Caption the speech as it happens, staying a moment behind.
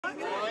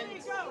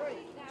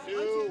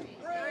2,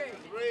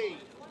 3.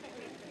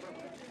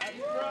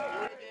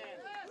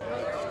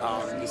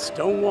 The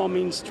Stonewall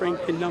means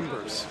strength in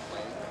numbers.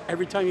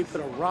 Every time you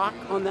put a rock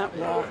on that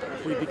wall,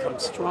 we become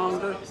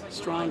stronger,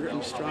 stronger,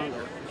 and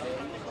stronger.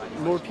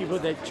 More people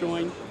that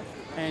join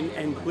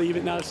and believe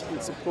in us and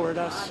support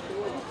us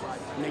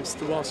makes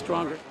the wall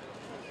stronger.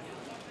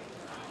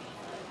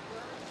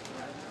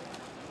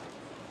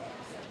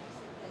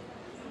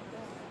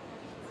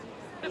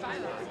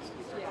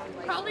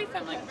 Probably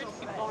some like rich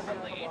people in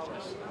the age.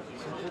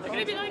 They're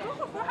gonna be like,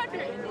 oh,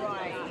 400.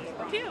 Right.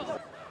 Cute.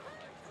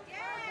 Yeah.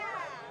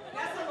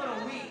 That's a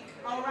little weak.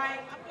 All right.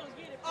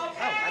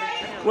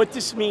 Okay. What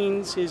this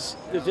means is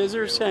the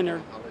visitor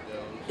center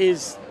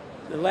is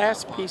the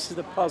last piece of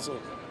the puzzle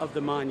of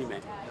the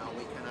monument.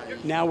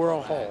 Now we're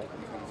a whole,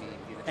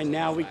 and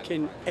now we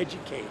can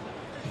educate.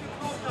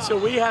 So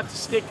we have to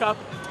stick up,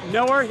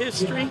 know our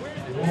history,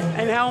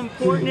 and how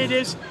important it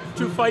is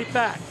to fight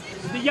back.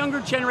 The younger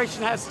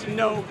generation has to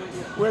know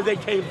where they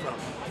came from.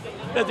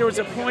 That there was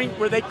a point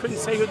where they couldn't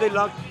say who they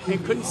loved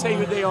and couldn't say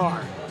who they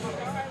are.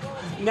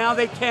 Now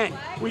they can.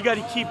 We got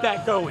to keep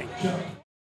that going.